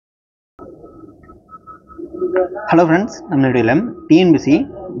Hello friends, நம்ம வீடியோல Tnpsc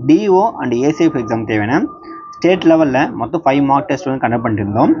DEO and ACF exam தேவையான ஸ்டேட் லெவல்ல மொத்தம் 5 மார்க் டெஸ்ட் வந்து கண்டக்ட்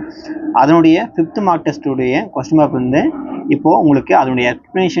பண்ணிருந்தோம். அதனுடைய 5th மார்க் டெஸ்ட் உடைய क्वेश्चन பேப்பர் வந்து இப்போ உங்களுக்கு அதனுடைய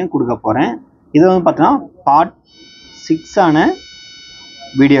எக்ஸ்பிளனேஷன் கொடுக்க போறேன். இது வந்து பார்த்தா பார்ட் 6 ஆன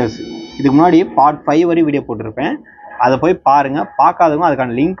வீடியோஸ். இதுக்கு முன்னாடி பார்ட் 5 வரை வீடியோ போட்டுருப்பேன். அதை போய் பாருங்க. பார்க்காதவங்க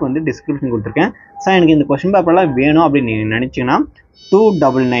அதுக்கான லிங்க் வந்து டிஸ்கிரிப்ஷன் கொடுத்துருக்கேன். சார் எனக்கு இந்த क्वेश्चन பேப்பர்லாம் வேணும் அப்படின்னு நீங்க நினைச்சீங்கன்னா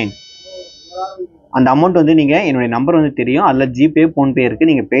 299 அந்த அமௌண்ட் வந்து நீங்கள் என்னுடைய நம்பர் வந்து தெரியும், அதில் ஜிபே ஃபோன்பே இருக்குது,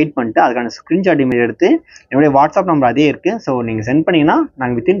 நீங்கள் பெய்ட் பண்ணிட்டு அதுக்கான ஸ்க்ரீன்ஷாட் இமேஜ் எடுத்து என்னுடைய வாட்ஸ்அப் நம்பர் அதே இருக்குது. ஸோ நீங்கள் சென்ட் பண்ணிங்கன்னா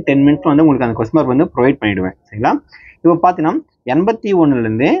நாங்கள் வித்தின் 10 மினிட்ஸ் வந்து உங்களுக்கு அந்த கொஸ்டின் பேப்பர் வந்து ப்ரொவைட் பண்ணிவிடுவேன். சரிங்களா? இப்போ பார்த்தீங்கன்னா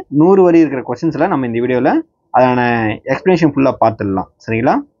 81லேருந்து 100 வரை இருக்கிற கொஸ்டின்ஸில் நம்ம இந்த வீடியோவில் அதான எக்ஸ்ப்ளனேஷன் ஃபுல்லாக பார்த்துடலாம்.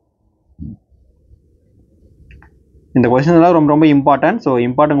 சரிங்களா? இந்த கொஸ்டின்ஸ் எல்லாம் ரொம்ப ரொம்ப இம்பார்ட்டன்ட். ஸோ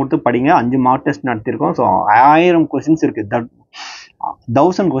இம்பார்ட்டன்ட் கொடுத்து படிங்க. 5 மார்க் டெஸ்ட் நடத்திருக்கோம். ஸோ 1000 கொஸ்டின்ஸ் இருக்குது,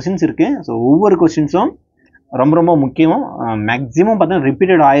 1000 கொஸ்டின்ஸ் இருக்குது. ஸோ ஒவ்வொரு கொஸ்டின்ஸும் ரொம்ப ரொம்ப முக்கியம். மேக்ஸிமம் பார்த்தீங்கன்னா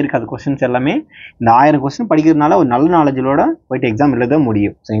ரிப்பீட்டட் ஆயிருக்கு அது கொஸ்டின்ஸ் எல்லாமே. இந்த 1000 கொஸ்டின் படிக்கிறதுனால ஒரு நல்ல நாலேஜோட போயிட்டு எக்ஸாம் எழுத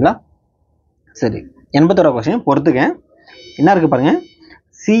முடியும். சரிங்களா? சரி, 81 கொஸ்டின் பொறுத்துக்க என்ன இருக்குது பாருங்கள்.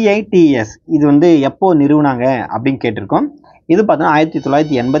 CITS இது வந்து எப்போ நிறுவனாங்க அப்படின்னு கேட்டிருக்கோம். இது பார்த்தீங்கன்னா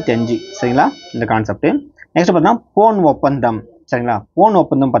 1985. சரிங்களா? இந்த கான்செப்ட். நெக்ஸ்ட் பார்த்தீங்கன்னா போன் ஒப்பந்தம். சரிங்களா? போன்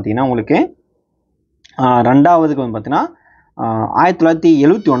ஒப்பந்தம் பார்த்தீங்கன்னா உங்களுக்கு ரெண்டாவதுக்கு வந்து பார்த்தீங்கன்னா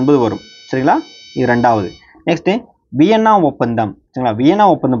 1979 வரும். சரிங்களா? இது ரெண்டாவது. நெக்ஸ்ட்டு வியன்னா ஒப்பந்தம். சரிங்களா? வியன்னா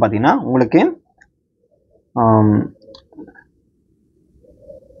ஒப்பந்தம் பார்த்தீங்கன்னா உங்களுக்கு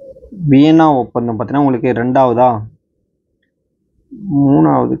வியன்னா ஒப்பந்தம் பார்த்தீங்கன்னா உங்களுக்கு ரெண்டாவதா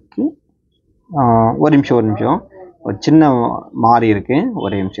மூணாவதுக்கு ஒரு நிமிஷம் ஒரு சின்ன மாறி இருக்கு,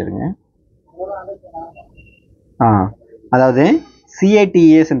 ஒரே நிமிஷம் இருங்க. அதாவது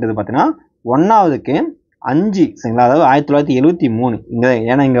CITSன்றது பார்த்தீங்கன்னா 1ஆவதுக்கு 5. சரிங்களா? அதாவது 1973 இங்கே,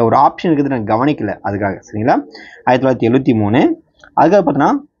 ஏன்னா இங்கே ஒரு ஆப்ஷன் இருக்குது நான் கவனிக்கல, அதுக்காக. சரிங்களா? 1973. அதுக்காக பார்த்தீங்கன்னா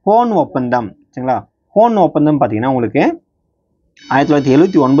போன் ஒப்பந்தம். சரிங்களா? போன் ஒப்பந்தம் பார்த்தீங்கன்னா உங்களுக்கு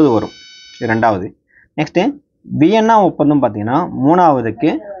 1979 வரும், ரெண்டாவது. நெக்ஸ்ட்டு வியன்னா ஒப்பந்தம் பார்த்தீங்கன்னா மூணாவதுக்கு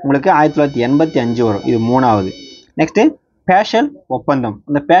உங்களுக்கு 1985 வரும், இது மூணாவது. நெக்ஸ்ட்டு பேஷல் ஒப்பந்தம்.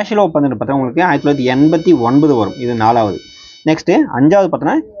 அந்த பேஷல் ஒப்பந்தம் பார்த்தீங்கன்னா உங்களுக்கு 1989 வரும், இது நாலாவது. நெக்ஸ்ட்டு அஞ்சாவது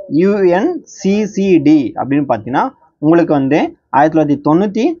பார்த்தீங்கன்னா UNCCD அப்படின்னு பார்த்தீங்கன்னா உங்களுக்கு வந்து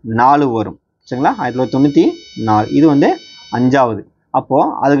 1994 வரும். சரிங்களா? 1994 இது வந்து அஞ்சாவது. அப்போது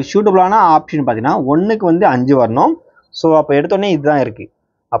அதுக்கு சூட்டபுளான ஆப்ஷன் பார்த்தீங்கன்னா 1க்கு வந்து 5 வரணும். ஸோ அப்போ எடுத்தோடனே இதுதான் இருக்குது.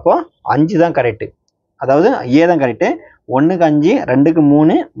 அப்போது 5 தான் கரெக்டு, அதாவது ஏ தான் கரெக்டு. 1க்கு 5, 2க்கு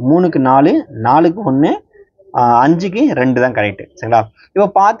 3, 3க்கு 4, 4க்கு 1, 5க்கு 2 தான் கரெக்டு. சரிங்களா? இப்போ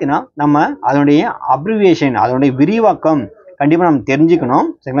பார்த்தீங்கன்னா நம்ம அதனுடைய அப்ரிவியேஷன், அதனுடைய விரிவாக்கம் கண்டிப்பாக நம்ம தெரிஞ்சுக்கணும்.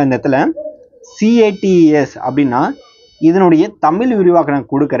 சரிங்களா? இந்த இடத்துல CITS அப்படின்னா இதனுடைய தமிழ் விரிவாக்கம்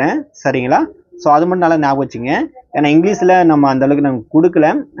நான் கொடுக்குறேன். சரிங்களா? ஸோ அது மட்டும் நல்லா ஞாபகம் வச்சுங்க. ஏன்னா இங்கிலீஷில் நம்ம அந்த அளவுக்கு நாங்கள் கொடுக்கல.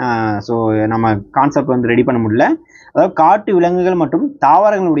 ஸோ நம்ம கான்செப்ட் வந்து ரெடி பண்ண முடியல. அதாவது காட்டு விலங்குகள் மற்றும்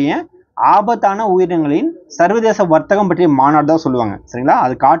தாவரங்களுடைய ஆபத்தான உயிரினங்களின் சர்வதேச வர்த்தகம் பற்றிய மாநாடு தான் சொல்லுவாங்க. சரிங்களா?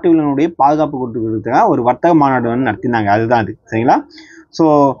 அது காட்டு விலங்குடைய பாதுகாப்பு கொடுத்துக்கிறதுக்காக ஒரு வர்த்தக மாநாடு வந்து நடத்தினாங்க, அதுதான் அது. சரிங்களா? ஸோ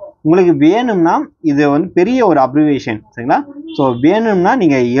உங்களுக்கு வேணும்னா இது வந்து பெரிய ஒரு அப்ரிவியேஷன். சரிங்களா? ஸோ வேணும்னா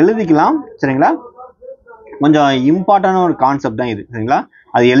நீங்கள் எழுதிக்கலாம். சரிங்களா? கொஞ்சம் இம்பார்ட்டண்டான ஒரு கான்செப்ட் தான் இது. சரிங்களா?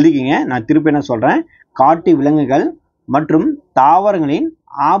 அது எழுதிக்கிங்க. நான் திருப்பி என்ன சொல்கிறேன், காட்டு விலங்குகள் மற்றும் தாவரங்களின்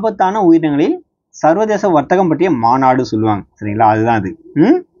ஆபத்தான உயிரினங்களில் சர்வதேச வர்த்தகம் பற்றிய மாநாடு சொல்லுவாங்க. சரிங்களா? அதுதான் அது.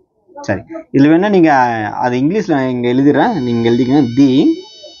 சரி, இதில் வேணால் நீங்கள் அது இங்கிலீஷில் இங்கே எழுதிடுறேன், நீங்கள் எழுதிக்கங்க. தி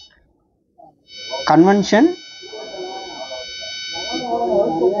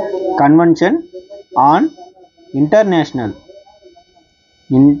convention on international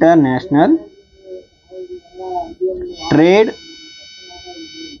trade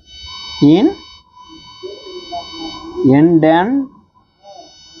in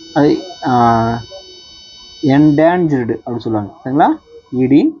endangered அப்படின்னு சொல்லுவாங்க. சரிங்களா?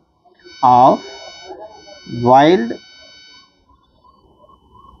 இடி ஆஃப் வைல்ட்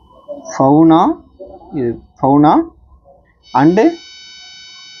ஃபவுனா, இது fauna and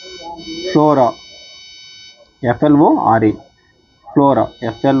Flora, FLORA, Flora,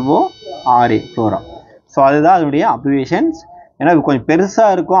 FLORA, Flora. So அதுதான் அதனுடைய அப்ரிவியேஷன்ஸ். ஏன்னா இது கொஞ்சம்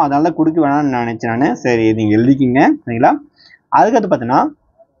பெருசாக இருக்கும், அதனால தான் கொடுக்க வேணாம்னு நினச்சேன் நான். சரி, நீங்கள் எழுதிக்கிங்க. சரிங்களா? அதுக்கடுத்து பார்த்தீங்கன்னா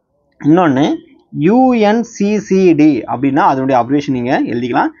இன்னொன்று UNCCD அப்படின்னா அதனுடைய அப்ரிவியேஷன் நீங்கள்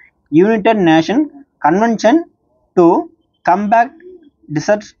எழுதிக்கலாம். United nation convention to கம்பேட்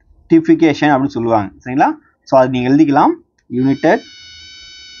desertification அப்படின்னு சொல்லுவாங்க. சரிங்களா? ஸோ அது நீங்கள் எழுதிக்கலாம். United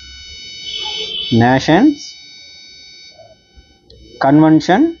Nations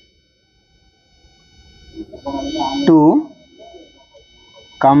convention to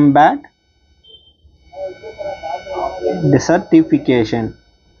combat desertification.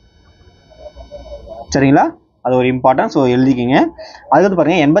 சரிங்களா, அது ஒரு இம்பார்ட்டன்ட். ஸோ எழுதிக்கிங்க. அதுக்கு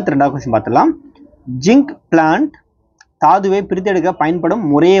பாருங்க 82வது கொஸ்டின் பார்த்துடலாம். ஜிங்க் பிளான்ட் தாதுவை பிரித்தெடுக்க பயன்படும்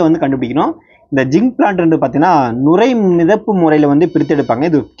முறையை வந்து கண்டுபிடிக்கணும். இந்த ஜிங்க் பிளான்ட் பார்த்தீங்கன்னா நுரை மிதப்பு முறையில் வந்து பிரித்தெடுப்பாங்க.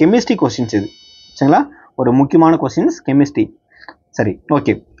 இது கெமிஸ்ட்ரி கொஸ்டின்ஸ் இது. சரிங்களா, ஒரு முக்கியமான கொஸ்டின்ஸ் கெமிஸ்ட்ரி. சரி,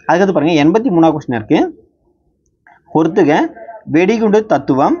 ஓகே. அதுக்கடுத்து பாருங்க 83வது கொஸ்டின் இருக்கு. பொறுத்துக வெடிகுண்டு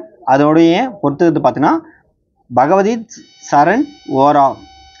தத்துவம், அதோடைய பொறுத்துக்கிறது பார்த்தீங்கன்னா பகவதி சரண் ஓரா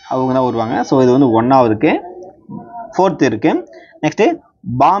அவங்க தான் வருவாங்க. ஸோ இது வந்து 1ஆவதுக்கு. 4th இருக்கு. நெக்ஸ்ட்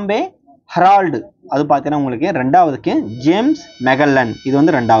பாம்பே ஹெரால்டு, அது பார்த்தீங்கன்னா உங்களுக்கு 2ஆவதுக்கு ஜேம்ஸ் மெகல்லன், இது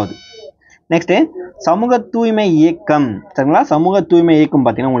வந்து 2ஆவது. நெக்ஸ்ட் சமூக தூய்மை இயக்கம். சரிங்களா, சமூக தூய்மை இயக்கம்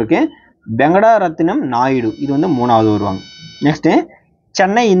பார்த்தீங்கன்னா உங்களுக்கு வெங்கடரத்தினம் நாயுடு, இது வந்து 3ஆவது வருவாங்க. நெக்ஸ்ட்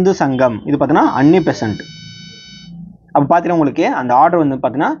சென்னை இந்து சங்கம், இது பார்த்தீங்கன்னா அன்னி பெசன்ட். அப்போ பார்த்தீங்கன்னா உங்களுக்கு அந்த ஆர்டர் வந்து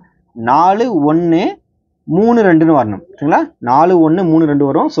பார்த்தீங்கன்னா 4 1 3 2ன்னு வரணும். சரிங்களா, 4 1 3 2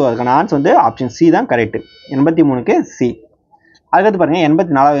 வரும். ஸோ அதுக்கான ஆன்சர் வந்து ஆப்ஷன் சி தான் கரெக்ட். 83க்கு சி. அதுக்கடுத்து பாருங்க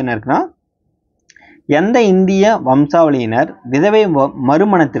 84வது என்ன இருக்குன்னா, எந்த இந்திய வம்சாவளியினர் விதவை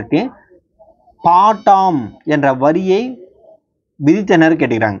மறுமணத்திற்கு பாட்டாம் என்ற வரியை விதித்தனர்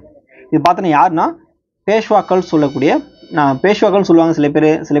கேட்டுக்கிறாங்க. இது பார்த்தோன்னா யாருன்னா பேஷ்வாக்கள் சொல்லக்கூடிய, பேஷ்வாக்கள் சொல்லுவாங்க சில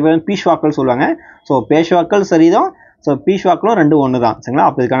பேர் பீஷ்வாக்கள் சொல்லுவாங்க. ஸோ பேஷ்வாக்கள் சரிதான். ஸோ பீஷ்வாக்களும் 2 1 தான். சரிங்களா,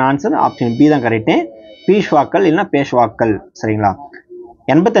 அப்போ இதுக்கான ஆன்சர் ஆப்ஷன் பி தான் கரெக்டு. பீஷ்வாக்கள் இல்லைன்னா பேஷ்வாக்கள். சரிங்களா.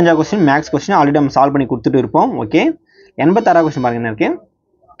 85வது கொஸ்டின் மேக்ஸ் கொஸ்டின் ஆல்ரெடி நம்ம சால்வ் பண்ணி கொடுத்துட்டு இருப்போம். ஓகே. 86வது கொஸ்டின் பாருங்க என்ன இருக்கு.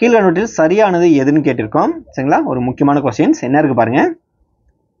 கீழ்கண்டவற்றில் சரியானது எதுன்னு கேட்டிருக்கோம். சரிங்களா, ஒரு முக்கியமான கொஸ்டின்ஸ் என்ன இருக்கு பாருங்க.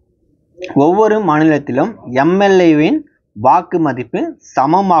 ஒவ்வொரு மாநிலத்திலும் எம்எல்ஏவின் வாக்கு மதிப்பு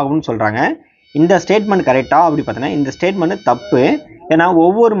சமமாகும்னு சொல்றாங்க. இந்த ஸ்டேட்மெண்ட் கரெக்டா அப்படி பார்த்தீங்கன்னா இந்த ஸ்டேட்மெண்ட் தப்பு. ஏன்னா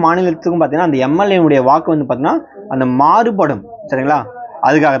ஒவ்வொரு மாநிலத்துக்கும் பார்த்தீங்கன்னா அந்த எம்எல்ஏனுடைய வாக்கு வந்து பார்த்தீங்கன்னா அந்த மாறுபடும். சரிங்களா,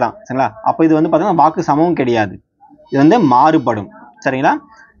 அதுக்காக தான். சரிங்களா, அப்போ இது வந்து பார்த்தீங்கன்னா வாக்கு சமமும் கிடையாது, இது வந்து மாறுபடும். சரிங்களா.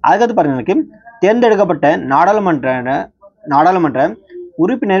 அதுக்கடுத்து பாருங்க எனக்கு தேர்ந்தெடுக்கப்பட்ட நாடாளுமன்ற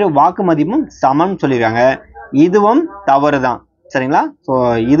உறுப்பினர் வாக்கு மதிப்பும் சமம் சொல்லியிருக்காங்க. இதுவும் தவறு தான். சரிங்களா, ஸோ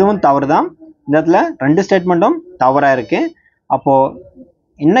இதுவும் தவறு தான். இந்த இடத்துல 2 ஸ்டேட்மெண்ட்டும் தவறாக இருக்கு. அப்போ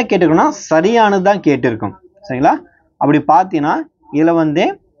என்ன கேட்டிருக்கோம்னா சரியானது தான் கேட்டிருக்கோம். சரிங்களா, அப்படி பார்த்தீங்கன்னா இதில் வந்து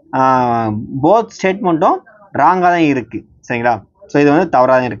போத் ஸ்டேட்மெண்ட்டும் ராங்காக தான் இருக்கு. சரிங்களா, ஸோ இது வந்து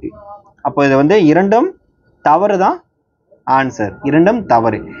தவறாக தான் இருக்கு. அப்போ இது வந்து 2ம் தவறு தான் ஆன்சர். 2ம்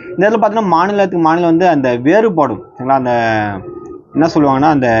தவறு. இந்த இடத்துல பார்த்தீங்கன்னா மாநிலத்துக்கு மாநிலம் வந்து அந்த வேறுபாடும். சரிங்களா, அந்த என்ன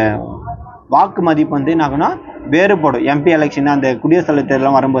சொல்லுவாங்கன்னா அந்த வாக்கு மதிப்பு வந்து என்ன ஆகும்னா வேறுபடும். எம்பி எலெக்ஷன் அந்த குடியரசுத் தலைவர்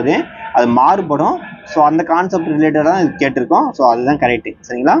தேர்தலாம் வரும்போது அது மாறுபடும். ஸோ அந்த கான்செப்ட் ரிலேட்டடாக தான் இது கேட்டிருக்கோம். ஸோ அதுதான் கரெக்டு.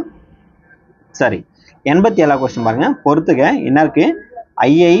 சரிங்களா. சரி, 87வது கொஸ்டின் பாருங்க. பொறுத்துக என்ன இருக்கு.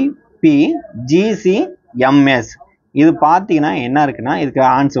 IIP GCMS, இது பார்த்தீங்கன்னா என்ன இருக்குன்னா இதுக்கு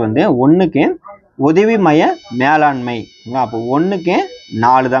ஆன்சர் வந்து 1க்கு உதவி மைய மேலாண்மை. அப்போ 1க்கு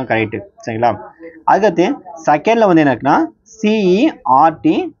 4 தான் கரெக்டு. சரிங்களா. அதுக்கடுத்து செகண்ட்ல வந்து என்ன இருக்குன்னா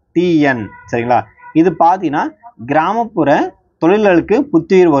CERTTN. சரிங்களா, இது பார்த்தீங்கன்னா கிராமப்புற தொழில்களுக்கு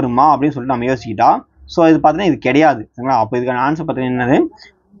புத்துயிர் வருமா அப்படின்னு சொல்லிட்டு நம்ம யோசிக்கிட்டா ஸோ இது பார்த்தீங்கன்னா இது கிடையாது. சரிங்களா, அப்போ இதுக்கான ஆன்சர் பார்த்தீங்கன்னா என்னது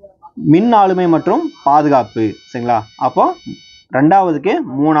மின் ஆளுமை மற்றும் பாதுகாப்பு. சரிங்களா, அப்போ 2ஆவதுக்கு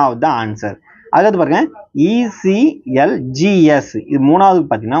 3ஆவது தான் ஆன்சர். அதுக்கடுத்து பாருங்க ECLGS, இது 3ஆவதுக்கு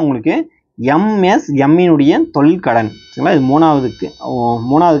பார்த்தீங்கன்னா உங்களுக்கு MSMஇனுடைய தொழில் கடன். சரிங்களா, இது 3ஆவதுக்கு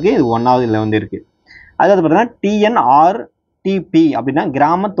இது 1ஆவது இல்லை வந்து இருக்கு. அதுக்கடுத்து பார்த்தீங்கன்னா TNRTP அப்படின்னா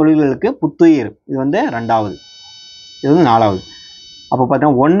கிராம தொழில்களுக்கு புத்துயிர், இது வந்து 2ஆவது, இது வந்து 4ஆவது. அப்போ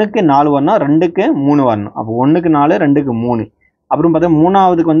பார்த்தீங்கன்னா 1க்கு 4 வரணும், 2க்கு 3 வரணும். அப்போ 1க்கு 4 2க்கு 3. அப்புறம் பார்த்தா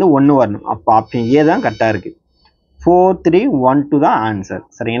 3ஆவதுக்கு வந்து 1 வரணும். அப்போ ஆப்ஷன் ஏ தான் கரெக்டாக இருக்கு. 4 3 1 2 தான் ஆன்சர்.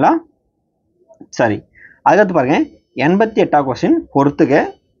 சரிங்களா. சரி, அதுக்கடுத்து பாருங்க 88வது கொஸ்டின். பொறுத்துக்க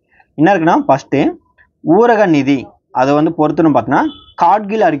என்ன இருக்குன்னா ஃபர்ஸ்ட் ஊரக நிதி அதை வந்து பொறுத்துன்னு பார்த்தீங்கன்னா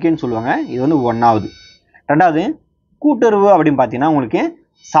காட்கில் அறிக்கைன்னு சொல்லுவாங்க, இது வந்து 1ஆவது. 2ஆவது கூட்டுறவு அப்படின்னு பார்த்தீங்கன்னா உங்களுக்கு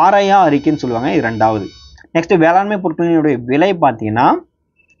சாராயா அறிக்கைன்னு சொல்லுவாங்க, இது 2ஆவது. நெக்ஸ்ட் வேளாண்மை பொருட்களினுடைய விலை பார்த்தீங்கன்னா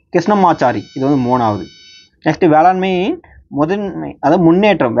கிருஷ்ணமாச்சாரி, இது வந்து 3ஆவது. நெக்ஸ்ட் வேளாண்மையின் முதன்மை அதாவது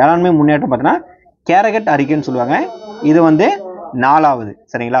முன்னேற்றம், வேளாண்மை முன்னேற்றம் பார்த்தீங்கன்னா கேரகட் அறிக்கைன்னு சொல்லுவாங்க, இது வந்து 4ஆவது.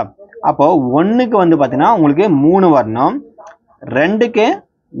 சரிங்களா, அப்போ 1க்கு வந்து பார்த்தீங்கன்னா உங்களுக்கு 3 வரணும், 2க்கு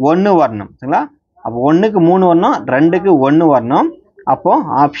 1 வரணும். சரிங்களா, அப்போ 1க்கு 3 வரணும், 2க்கு 1 வரணும். அப்போ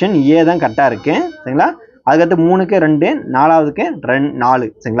ஆப்ஷன் ஏ தான் கரெக்டாக இருக்கு. சரிங்களா, அதுக்கடுத்து 3க்கு 2, 4ஆவதுக்கு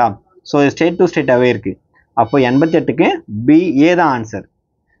 4. சரிங்களா, ஸோ ஸ்டேட் டு ஸ்டேட்டாகவே இருக்கு. அப்போ 88க்கு பி ஏ தான் ஆன்சர்.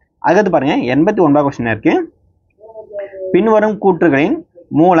 அதுக்கடுத்து பாருங்க 89வது கொஸ்டின் இருக்கு. பின்வரும் கூற்றுகளின்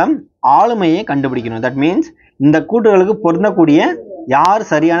மூலம் ஆளுமையை கண்டுபிடிக்கணும். தட் மீன்ஸ் இந்த கூற்றுகளுக்கு பொருந்தக்கூடிய யார்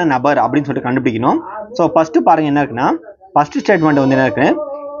சரியான நபர் அப்படின்னு சொல்லிட்டு கண்டுபிடிக்கணும். ஸோ ஃபர்ஸ்ட் பாருங்க என்ன இருக்குன்னா ஃபர்ஸ்ட் ஸ்டேட்மெண்ட் வந்து என்ன இருக்கு,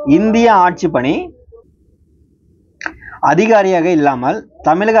 இந்திய ஆட்சி பணி அதிகாரியாக இல்லாமல்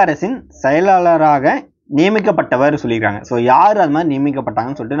தமிழக அரசின் செயலாளராக நியமிக்கப்பட்டவர் சொல்லியிருக்காங்க. ஸோ யார் அது மாதிரி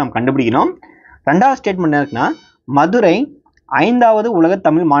நியமிக்கப்பட்டாங்கன்னு சொல்லிட்டு நம்ம கண்டுபிடிக்கணும். ரெண்டாவது ஸ்டேட்மெண்ட் இருக்குன்னா மதுரை 5வது உலக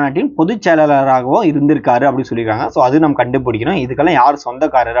தமிழ் மாநாட்டின் பொதுச் செயலாளராகவும் இருந்திருக்காரு அப்படின்னு சொல்லியிருக்காங்க. ஸோ அது நம்ம கண்டுபிடிக்கணும். இதுக்கெல்லாம் யார்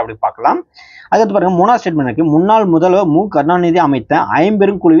சொந்தக்காரர் அப்படி பார்க்கலாம். அதுக்கு பாருங்க மூணாவது ஸ்டேட்மெண்ட் இருக்கு. முன்னாள் முதல்வர் மு கருணாநிதி அமைத்த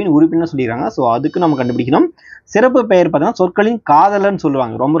ஐம்பெரும் குழுவின் உறுப்பினர் சொல்லியிருக்காங்க. ஸோ அதுக்கு நம்ம கண்டுபிடிக்கணும். சிறப்பு பெயர் பார்த்தீங்கன்னா சொற்களின் காதலர்னு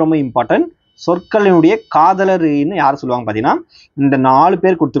சொல்லுவாங்க. ரொம்ப ரொம்ப இம்பார்ட்டன்ட். சொற்களினுடைய காதலர்னு யார் சொல்லுவாங்க பார்த்தீங்கன்னா இந்த 4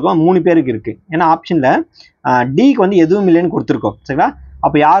 பேர் கொடுத்துருக்கோம், 3 பேருக்கு இருக்கு. ஏன்னா ஆப்ஷன்ல டிக்கு வந்து எதுவும் இல்லைன்னு கொடுத்துருக்கோம். சரிங்களா?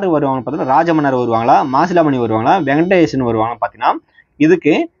 அப்போ யார் வருவாங்கன்னு பார்த்தீங்கன்னா ராஜமன்னர் வருவாங்களா, மாசிலாமணி வருவாங்களா, வெங்கடேசன் வருவாங்கன்னு பார்த்தீங்கன்னா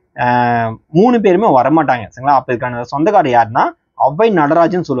இதுக்கு 3 பேருமே வரமாட்டாங்க. சரிங்களா? அப்போ இதுக்கான சொந்தக்காரர் யாருன்னா அவ்வை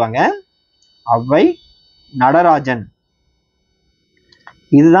நடராஜன் சொல்லுவாங்க. அவ்வை நடராஜன்.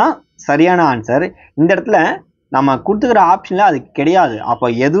 இதுதான் சரியான ஆன்சர். இந்த இடத்துல நம்ம கொடுத்துக்கிற ஆப்ஷன்ல அது கிடையாது. அப்போ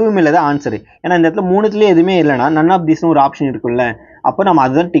எதுவும் இல்லைதான் ஆன்சரு. ஏன்னா இந்த இடத்துல 3த்துலேயே எதுவுமே இல்லைன்னா நன் ஆஃப் திஸ்னு ஒரு ஆப்ஷன் இருக்குல்ல, அப்போ நம்ம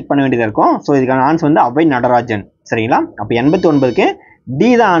அதுதான் டிக் பண்ண வேண்டியதாக இருக்கும். ஸோ இதுக்கான ஆன்சர் வந்து அவ்வை நடராஜன். சரிங்களா? அப்போ 89க்கு டி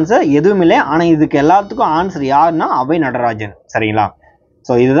தான் ஆன்சர், எதுவும் இல்லை. ஆனால் இதுக்கு எல்லாத்துக்கும் ஆன்சர் யாருன்னா அவ்வை நடராஜன். சரிங்களா?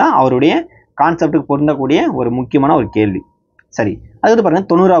 ஸோ இதுதான் அவருடைய கான்செப்டுக்கு பொருந்தக்கூடிய ஒரு முக்கியமான ஒரு கேள்வி. சரி, அதுக்கு பாருங்க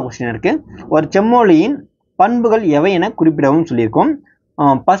 90வது கொஸ்டின் இருக்கு. ஒரு செம்மொழியின் பண்புகள் எவை என குறிப்பிடவும் சொல்லியிருக்கோம்.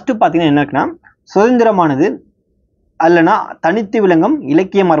 ஃபர்ஸ்ட் பார்த்தீங்கன்னா என்ன இருக்குன்னா சுதந்திரமானது அல்லனா தனித்து விளங்கும்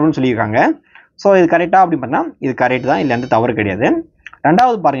இலக்கிய மரபுன்னு சொல்லியிருக்காங்க. ஸோ இது கரெக்டா அப்படின்னு பார்த்தீங்கன்னா இது கரெக்ட் தான், இல்லை எந்த தவறு கிடையாது.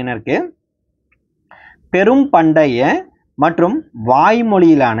 ரெண்டாவது பாருங்க என்ன இருக்கு. பெரும் பண்டைய மற்றும்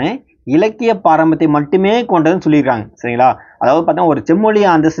வாய்மொழியிலான இலக்கிய பாரம்பரியத்தை மட்டுமே கொண்டதுன்னு சொல்லியிருக்காங்க. சரிங்களா? அதாவது பார்த்தீங்கன்னா ஒரு செம்மொழி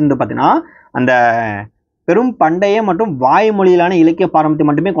அந்தஸ்து பார்த்தீங்கன்னா அந்த பெரும் பண்டைய மற்றும் வாய்மொழியிலான இலக்கிய பாரம்பரியத்தை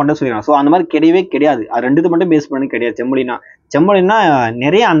மட்டுமே கொண்டு சொல்லியிருக்காங்க. ஸோ அந்த மாதிரி கிடையவே கிடையாது. அது ரெண்டுத்து மட்டும் பேஸ் பண்ணி கிடையாது. செம்மொழினா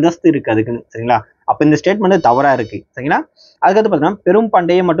நிறைய அந்தஸ்து இருக்கு அதுக்குன்னு. சரிங்களா? அப்போ இந்த ஸ்டேட்மெண்ட் தவறாக இருக்கு. சரிங்களா? அதுக்கடுத்து பார்த்தீங்கன்னா பெரும்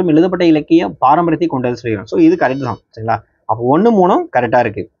பண்டைய மற்றும் எழுதப்பட்ட இலக்கிய பாரம்பரியத்தை கொண்டது சொல்லியிருக்காங்க. ஸோ இது கரெக்ட் தான். சரிங்களா? அப்போ 1, 3 கரெக்டாக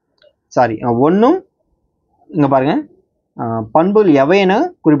இருக்கு. சாரி, 1 இங்கே பாருங்க பண்புகள் எவை என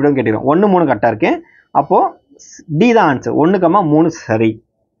குறிப்பிடவும் கேட்டுக்கிறோம். 1, 3 கரெக்டாக இருக்கு. அப்போ டி தான் ஆன்சர். 1, 3 சரி.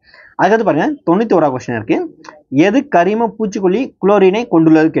 அதுக்கடுத்து பாருங்க 91வது கொஸ்டின் இருக்கு. எது கரிம பூச்சிக்கொல்லி குளோரினை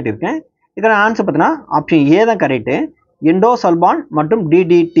கொண்டுள்ளது கேட்டிருக்கேன். இதுக்கான ஆன்சர் பார்த்தீங்கன்னா ஆப்ஷன் ஏ தான் கரெக்டு. எண்டோசல்பான் மற்றும்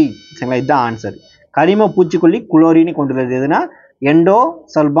டிடிடி. சரிங்களா? இதுதான் ஆன்சர். கரிம பூச்சிக்கொல்லி குளோரினை கொண்டுள்ளது எதுனா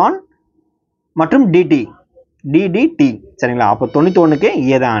எண்டோசல்பான் மற்றும் டிடிடி. சரிங்களா? அப்போ 91க்கு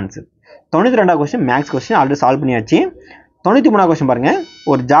ஏ தான் answer. 92வது question maths question already solve பண்ணியாச்சு. 93வது கொஸ்டின் பாருங்க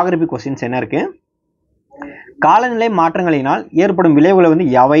ஒரு ஜியோகிராபி கொஸ்டின்ஸ் என்ன இருக்கு. காலநிலை மாற்றங்களினால் ஏற்படும் விளைவுகளை வந்து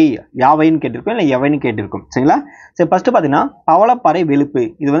யாவைன்னு கேட்டிருக்கும், இல்லை எவைன்னு கேட்டிருக்கும். சரிங்களா? சரி, ஃபர்ஸ்ட் பார்த்தீங்கன்னா பவளப்பாறை வெளுப்பு.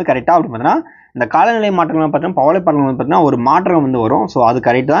 இது வந்து கரெக்டாக அப்படின்னு பார்த்தீங்கன்னா இந்த காலநிலை மாற்றங்கள் பார்த்தீங்கன்னா பவளப்பாறை பார்த்தீங்கன்னா ஒரு மாற்றம் வந்து வரும். ஸோ அது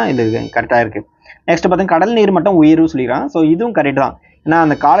கரெக்ட் தான், இது கரெக்டாக இருக்கு. நெக்ஸ்ட் பார்த்தீங்கன்னா கடல் நீர் மட்டம் உயர்வு சொல்லிடுறாங்க. ஸோ இதுவும் கரெக்ட் தான். ஏன்னா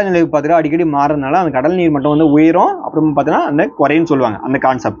அந்த காலநிலை பார்த்தீங்கன்னா அடிக்கடி மாறுறதுனால அந்த கடல் நீர் மட்டம் வந்து உயரும், அப்புறம் பார்த்தீங்கன்னா அந்த குறைன்னு சொல்லுவாங்க அந்த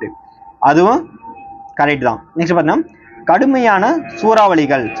கான்செப்ட். அதுவும் கரெக்ட் தான். நெக்ஸ்ட் பார்த்தீங்கன்னா கடுமையான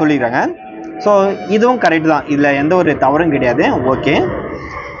சூறாவளிகள் சொல்லிடுறாங்க. ஸோ இதுவும் கரெக்ட் தான். இதில் எந்த ஒரு தவறும் கிடையாது. ஓகே.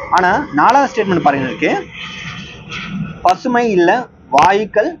 ஆனால் 4வது ஸ்டேட்மெண்ட் பாருங்க இருக்கு. பசுமை இல்லை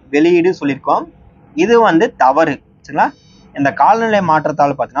வாயுக்கள் வெளியீடு சொல்லியிருக்கோம். இது வந்து தவறு. சரிங்களா? இந்த காலநிலை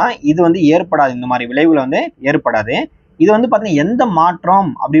மாற்றத்தால் பார்த்தீங்கன்னா இது வந்து ஏற்படாது. இந்த மாதிரி விளைவுகள் வந்து ஏற்படாது. இது வந்து பார்த்தீங்கன்னா எந்த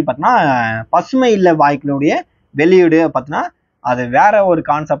மாற்றம் அப்படின்னு பார்த்தீங்கன்னா பசுமை இல்லை வாயுக்களுடைய வெளியீடு பார்த்தீங்கன்னா அது வேற ஒரு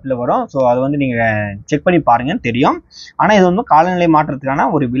கான்செப்ட்ல வரும். ஸோ அது வந்து நீங்க செக் பண்ணி பாருங்க தெரியும். ஆனால் இது வந்து காலநிலை மாற்றத்துக்கான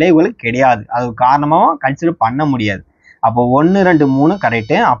ஒரு விளைவுகள் கிடையாது. அது காரணமாக கன்சிடர் பண்ண முடியாது. அப்போ 1, 2, 3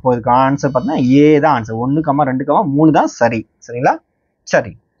 கரெக்டு. அப்போ இதுக்கு ஆன்சர் பார்த்தீங்கன்னா ஏ தான் ஆன்சர். 1, 2, 3 தான் சரி. சரிங்களா?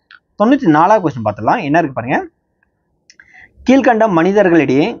 சரி, 94வது கொஸ்டின் பார்த்துடலாம். என்ன இருக்கு பாருங்க. கீழ்கண்ட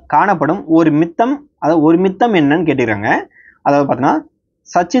மனிதர்களிடையே காணப்படும் ஒரு மித்தம், அதாவது ஒரு மித்தம் என்னன்னு கேட்டுக்கிறாங்க. அதாவது பார்த்தீங்கன்னா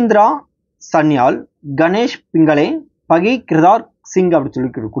சச்சிந்திரா சன்யால், கணேஷ் பிங்களே, பகி கிருதார் சிங் அப்படி சொல்லி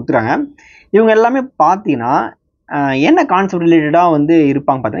கொடுத்துறாங்க. இவங்க எல்லாமே பார்த்தீங்கன்னா என்ன கான்செப்ட் ரிலேட்டடாக வந்து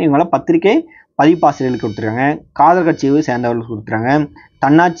இருப்பாங்க பார்த்தீங்கன்னா இவங்களாம் பத்திரிகை பதிப்பாசிரியர்களுக்கு கொடுத்துருக்காங்க, காதல் கட்சியை சேர்ந்தவர்களுக்கு கொடுத்துறாங்க,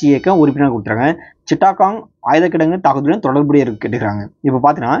 தன்னாட்சி இயக்க உறுப்பினர் கொடுத்துறாங்க, சிட்டாகாங் ஆயுத கிடங்கு தாக்குதலுடன் தொடர்புடைய கேட்டுக்கிறாங்க. இப்போ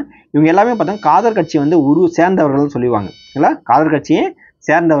பார்த்தீங்கன்னா இவங்க எல்லாமே பார்த்தீங்கன்னா காதல் கட்சியை வந்து சேர்ந்தவர்கள் சொல்லுவாங்க. இல்லை, காதல் கட்சியை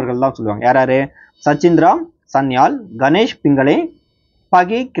சேர்ந்தவர்கள் தான் சொல்லுவாங்க. யார்? சச்சிந்திரா சன்யால், கணேஷ் பிங்களே,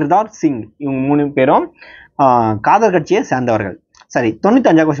 பகி கிருதார் சிங். இவங்க 3 பேரும் காதல் கட்சியை சேர்ந்தவர்கள். சரி,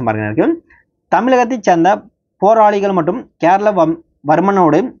 95வது கொஸ்டின் பாருங்க இருக்கு. தமிழகத்தை சேர்ந்த போராளிகள் மற்றும் கேரள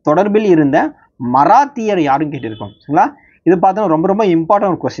வர்மனோடு தொடர்பில் இருந்த மராத்தியர் யாரும் கேட்டிருக்கோம். சரிங்களா? இது பார்த்தோன்னா ரொம்ப ரொம்ப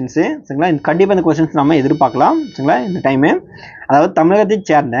இம்பார்ட்டன்ட் கொஸ்டின்ஸு. சரிங்களா? கண்டிப்பாக இந்த கொஸ்டின்ஸ் நம்ம எதிர்பார்க்கலாம். சரிங்களா? இந்த டைமு அதாவது தமிழகத்தை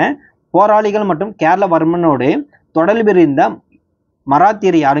சேர்ந்த போராளிகள் மற்றும் கேரள வர்மனோடு தொடர்பில் இருந்த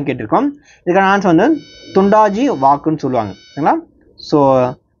மராத்தியர் யாரும் கேட்டிருக்கோம். இதுக்கான ஆன்சர் வந்து துண்டாஜி வாக்குன்னு சொல்லுவாங்க. சரிங்களா? ஸோ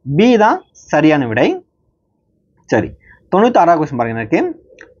பி தான் சரியான விடை. சரி, 96வது क्वेश्चन பாருங்க இருக்கு.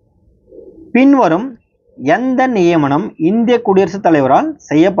 பின்வரும் எந்த நியமனம் இந்திய குடியரசுத் தலைவரால்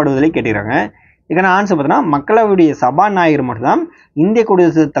செய்யப்படுவதில்லை கேட்டிருக்காங்க. இதுக்கான ஆன்சர் பார்த்தீங்கன்னா மக்களவையுடைய சபாநாயகர் மட்டும்தான் இந்திய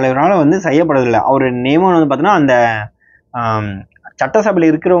குடியரசுத் தலைவரால் வந்து செய்யப்படுவதில்லை. அவர் நியமனம் வந்து பார்த்தீங்கன்னா அந்த சட்டசபையில்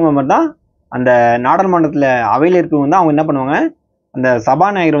இருக்கிறவங்க மட்டும் தான், அந்த நாடாளுமன்றத்தில் அவையில் இருக்கிறவங்க தான் அவங்க என்ன பண்ணுவாங்க, அந்த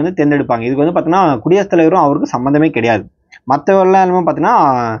சபாநாயகர் வந்து தேர்ந்தெடுப்பாங்க. இதுக்கு வந்து பார்த்தீங்கன்னா குடியரசுத் தலைவரும் அவருக்கு சம்மந்தமே கிடையாது. மற்றவெல்லாம் பார்த்தீங்கன்னா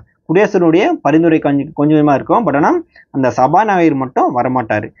குடியரசுடைய பரிந்துரை கொஞ்சமாக இருக்கும். பட் ஆனால் அந்த சபாநாயகர் மட்டும்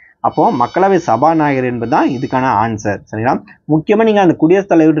வரமாட்டார். அப்போது மக்களவை சபாநாயகர் என்பது தான் இதுக்கான ஆன்சர். சரிங்களா? முக்கியமாக நீங்கள் அந்த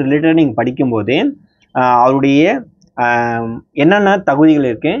குடியரசுத் தலைவர் ரிலேட்டடாக நீங்கள் படிக்கும்போதே அவருடைய என்னென்ன தகுதிகள்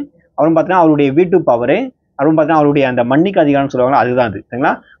இருக்குது, அப்புறம் பார்த்தீங்கன்னா அவருடைய வீட்டு பவரு, அப்புறம் பார்த்தீங்கன்னா அவருடைய அந்த மன்னிக்கு அதிகாரம்னு சொல்லுவாங்க, அதுதான் அது.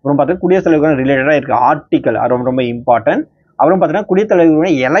 சரிங்களா? அப்புறம் பார்த்தீங்கன்னா குடியரசுத் தலைவருக்கான ரிலேட்டடாக இருக்க ஆர்டிக்கல் அது ரொம்ப ரொம்ப இம்பார்ட்டன்ட். அப்புறம் பார்த்தீங்கன்னா குடியரசுத்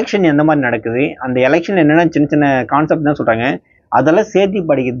தலைவருடைய எலெக்ஷன் எந்த மாதிரி நடக்குது, அந்த எலெக்ஷன் என்னென்ன சின்ன சின்ன கான்செப்ட் தான் சொல்கிறாங்க, அதெல்லாம் சேர்த்து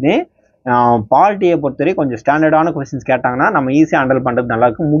படிக்கிறது பாலிட்டியை பொறுத்தவரை கொஞ்சம் ஸ்டாண்டர்டான கொஸ்டின்ஸ் கேட்டாங்கன்னா நம்ம ஈஸியாக ஹேண்டில் பண்ணுறது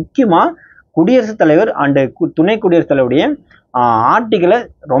நல்லாயிருக்கும். முக்கியமாக குடியரசுத் தலைவர் அண்டு துணை குடியரசுத் தலைவருடைய ஆர்டிக்கலை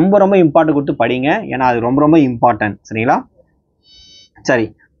ரொம்ப ரொம்ப இம்பார்ட்டன்ட் கொடுத்து படிங்க. ஏன்னா அது ரொம்ப ரொம்ப இம்பார்ட்டன்ட். சரிங்களா? சரி,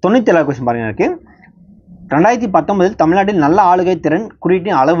 97வது கொஸ்டின் பாருங்க இருக்கு. 2019 தமிழ்நாட்டில் நல்ல ஆளுகை திறன்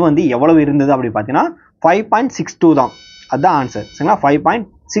குறியீட்டின் அளவு வந்து எவ்வளவு இருந்தது அப்படி பார்த்தீங்கன்னா 5.62 தான். அதுதான் ஆன்சர். சரிங்களா?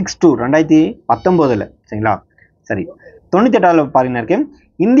 5.62 2019. சரிங்களா? சரி, 98வது பாருங்க இருக்கு.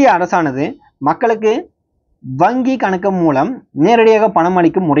 இந்திய அரசானது மக்களுக்கு வங்கி கணக்கு மூலம் நேரடியாக பணம்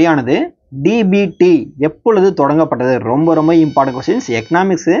அளிக்கும் முறையானது டிபிடி எப்பொழுது தொடங்கப்பட்டது? ரொம்ப ரொம்ப இம்பார்ட்டன்ட் கொஸ்டின்ஸ்,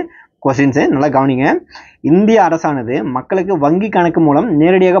 எக்கனாமிக்ஸ் கொஸ்டின்ஸு, நல்லா கவனிங்க. இந்திய அரசானது மக்களுக்கு வங்கி கணக்கு மூலம்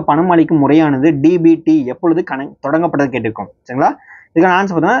நேரடியாக பணம் அளிக்கும் முறையானது டிபிடி எப்பொழுது தொடங்கப்பட்டது கேட்டிருக்கோம். சரிங்களா? இதுக்கான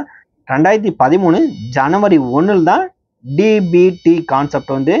ஆன்சர் பார்த்தீங்கன்னா 2013 ஜனவரி 1 தான் டிபிடி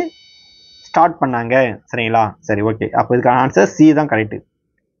கான்செப்ட் வந்து ஸ்டார்ட் பண்ணாங்க. சரிங்களா? சரி, ஓகே. அப்போ இதுக்கான ஆன்சர் சி தான் கரெக்டு.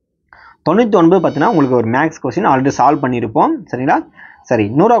 99 பார்த்தீங்கன்னா உங்களுக்கு ஒரு மேக்ஸ் கொஸ்டின் ஆல்ரெடி சால்வ் பண்ணியிருப்போம். சரிங்களா? சரி,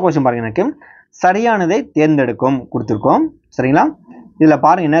 100வது கொஸ்டின் பாருங்க எனக்கு. சரியானதை தேர்ந்தெடுக்கும் கொடுத்துருக்கோம். சரிங்களா? இதில்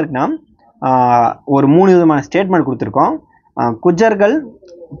பாருங்க என்ன இருக்குன்னா ஒரு 3 விதமான ஸ்டேட்மெண்ட் கொடுத்துருக்கோம். குஜர்கள்,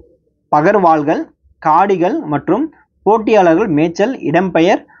 பகர்வாள்கள், காடிகள் மற்றும் போட்டியாளர்கள் மேய்ச்சல்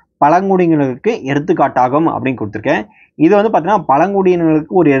இடம்பெயர் பழங்குடியினர்களுக்கு எடுத்துக்காட்டாகும் அப்படின்னு கொடுத்துருக்கேன். இது வந்து பார்த்தீங்கன்னா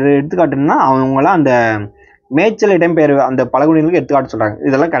பழங்குடியினர்களுக்கு ஒரு எடுத்துக்காட்டுன்னா அவங்களாம் அந்த மேய்ச்சல் இடம்பெயர் அந்த பழங்குடியினர்களுக்கு எடுத்துக்காட்டு சொல்கிறாங்க.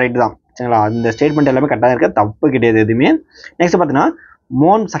 இதெல்லாம் கரெக்ட் தான். சரிங்களா? அந்த ஸ்டேட்மெண்ட் எல்லாமே கரெக்டாக இருக்க, தப்பு கிடையாது எதுவுமே. நெக்ஸ்ட் பார்த்தீங்கன்னா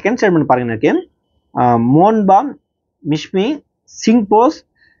செகண்ட் ஸ்டேட்மெண்ட் பாருங்க இருக்கு. மோன்பா மிஷ்மி சிங்போஸ்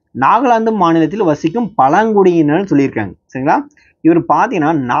நாகாலாந்து மாநிலத்தில் வசிக்கும் பழங்குடியினர் சொல்லியிருக்காங்க. சரிங்களா? இவர்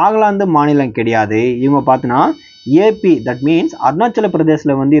பார்த்தீங்கன்னா நாகாலாந்து மாநிலம் கிடையாது. இவங்க பார்த்தீங்கன்னா ஏபி, தட் மீன்ஸ் அருணாச்சல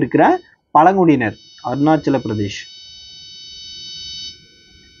பிரதேசில் வந்து இருக்கிற பழங்குடியினர். அருணாச்சல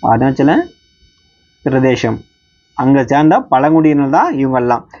பிரதேசம் அங்கே சேர்ந்த பழங்குடியினர் தான்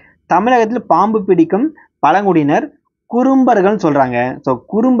இவங்கெல்லாம். தமிழகத்தில் பாம்பு பிடிக்கும் பழங்குடியினர் குறும்பர்கள் சொல்கிறாங்க. ஸோ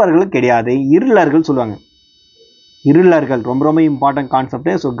குறும்பர்கள் கிடையாது, இருளர்கள் சொல்லுவாங்க. இருளர்கள் ரொம்ப ரொம்ப இம்பார்ட்டன்ட்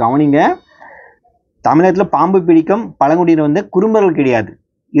கான்செப்ட். ஸோ கவனிங்க, தமிழகத்தில் பாம்பு பிடிக்கும் பழங்குடியினர் வந்து குறும்பர்கள் கிடையாது,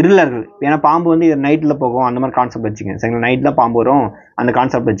 இருளர்கள். ஏன்னா பாம்பு வந்து நைட்டில் போகும், அந்த மாதிரி கான்செப்ட் வச்சுங்க. சரிங்களா? நைட்டில் பாம்பு வரும், அந்த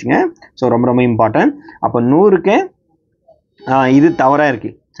கான்செப்ட் வச்சுங்க. ஸோ ரொம்ப ரொம்ப இம்பார்ட்டன்ட். அப்போ 100க்கு இது தவறாக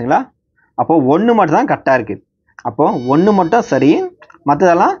இருக்குது. சரிங்களா? அப்போது 1 மட்டும் தான் கரெக்டாக இருக்குது. அப்போது 1 மட்டும் சரி,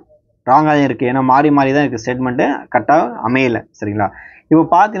 மற்றதெல்லாம் ராங்காக தான் இருக்குது. ஏன்னா மாறி மாறி தான் இருக்குது, ஸ்டேட்மெண்ட்டு கரெக்டாக அமையலை. சரிங்களா? இப்போ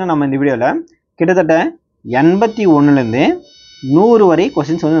பார்த்தீங்கன்னா நம்ம இந்த வீடியோவில் கிட்டத்தட்ட 81லேருந்து 100 வரை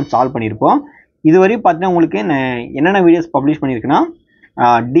கொஸ்டின்ஸ் வந்து நம்ம சால்வ் பண்ணியிருப்போம். இதுவரை பார்த்தீங்கன்னா உங்களுக்கு என்னென்ன வீடியோஸ் பப்ளிஷ் பண்ணியிருக்குன்னா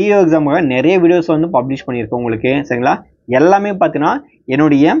DEO எக்ஸாமுக்காக நிறைய வீடியோஸ் வந்து பப்ளிஷ் பண்ணியிருக்கோம் உங்களுக்கு. சரிங்களா? எல்லாமே பார்த்தீங்கன்னா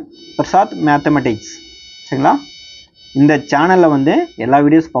என்னுடைய பிரசாத் மேத்தமெட்டிக்ஸ், சரிங்களா, இந்த சேனலில் வந்து எல்லா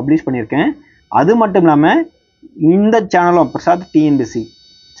வீடியோஸ் பப்ளிஷ் பண்ணியிருக்கேன். அது மட்டும் இல்லாமல் இந்த சேனலும் பிரசாத் TNPSC,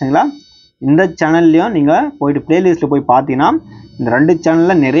 சரிங்களா, இந்த சேனல்லையும் நீங்கள் போயிட்டு ப்ளேலிஸ்ட்டில் போய் பார்த்தீங்கன்னா இந்த 2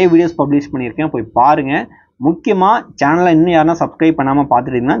 சேனலில் நிறைய வீடியோஸ் பப்ளிஷ் பண்ணியிருக்கேன், போய் பாருங்கள். முக்கியமாக சேனலை இன்னும் யாருன்னா சப்ஸ்கிரைப் பண்ணாமல்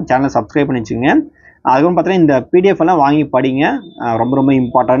பார்த்துட்டீங்கன்னா சேனலை சப்ஸ்கிரைப் பண்ணி வச்சுங்க. அதுக்கப்புறம் பார்த்தீங்கன்னா இந்த PDF எல்லாம் வாங்கி படிங்க, ரொம்ப ரொம்ப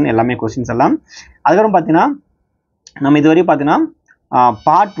இம்பார்ட்டன்ட் எல்லாமே கொஸ்டின்ஸ் எல்லாம். அதுக்கப்புறம் பார்த்தீங்கன்னா நம்ம இதுவரை பார்த்தீங்கன்னா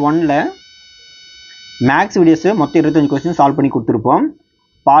பார்ட் 1ல் மேக்ஸ் வீடியோஸு மொத்தம் 25 கொஸ்டின் சால்வ் பண்ணி கொடுத்துருப்போம்.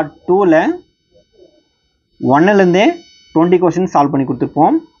 பார்ட் 2ல் 1லேருந்தே 20 கொஸ்டின் சால்வ் பண்ணி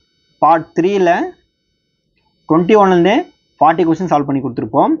கொடுத்துருப்போம். பார்ட் 3ல் 21லேருந்தே 40 கொஸ்டின் சால்வ் பண்ணி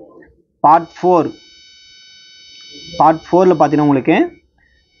கொடுத்துருப்போம். பார்ட் 4ல் பார்த்தீங்கன்னா உங்களுக்கு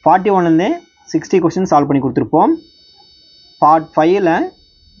 41லேருந்தே 60 கொஸ்டின் சால்வ் பண்ணி கொடுத்துருப்போம். பார்ட் 5ல்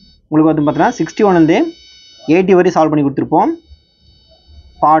உங்களுக்கு வந்து பார்த்தீங்கன்னா 61லேருந்தே 80 வரை சால்வ் பண்ணி கொடுத்துருப்போம்.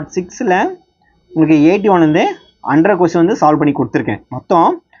 பார்ட் 6ல் உங்களுக்கு 81லேருந்தே 100 கொஸ்டின் வந்து சால்வ் பண்ணி கொடுத்துருக்கேன். மொத்தம்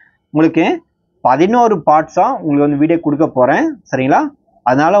உங்களுக்கு 11 பார்ட்ஸாக உங்களுக்கு வந்து வீடியோ கொடுக்க போகிறேன். சரிங்களா?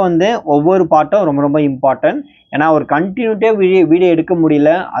 அதனால வந்து ஒவ்வொரு பார்ட்டும் ரொம்ப ரொம்ப இம்பார்ட்டன்ட். ஏன்னா ஒரு கண்டினியூட்டியாக வீடியோ எடுக்க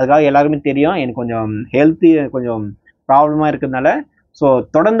முடியல, அதுக்காக எல்லாருமே தெரியும் எனக்கு கொஞ்சம் ஹெல்த்து கொஞ்சம் ப்ராப்ளமாக இருக்கிறதுனால. ஸோ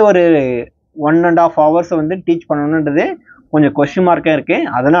தொடர்ந்து ஒரு 1.5 hours வந்து டீச் பண்ணணுன்றது கொஞ்சம் கொஸ்டின் மார்க்காக இருக்குது.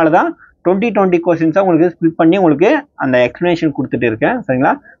 அதனால தான் 20 கொஸ்டின்ஸாக உங்களுக்கு ஸ்பிளிட் பண்ணி உங்களுக்கு அந்த எக்ஸ்ப்ளனேஷன் கொடுத்துட்டு இருக்கேன்,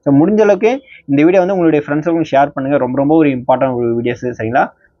 சரிங்களா? ஸோ முடிஞ்ச அளவுக்கு இந்த வீடியோ வந்து உங்களுடைய ஃப்ரெண்ட்ஸுக்கும் ஷேர் பண்ணுங்கள். ரொம்ப ரொம்ப ஒரு இம்பார்ட்டன்ட் ஒரு வீடியோஸ், சரிங்களா?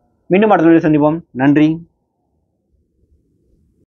 மீண்டும் அடுத்த வீடியோ சந்திப்போம். நன்றி.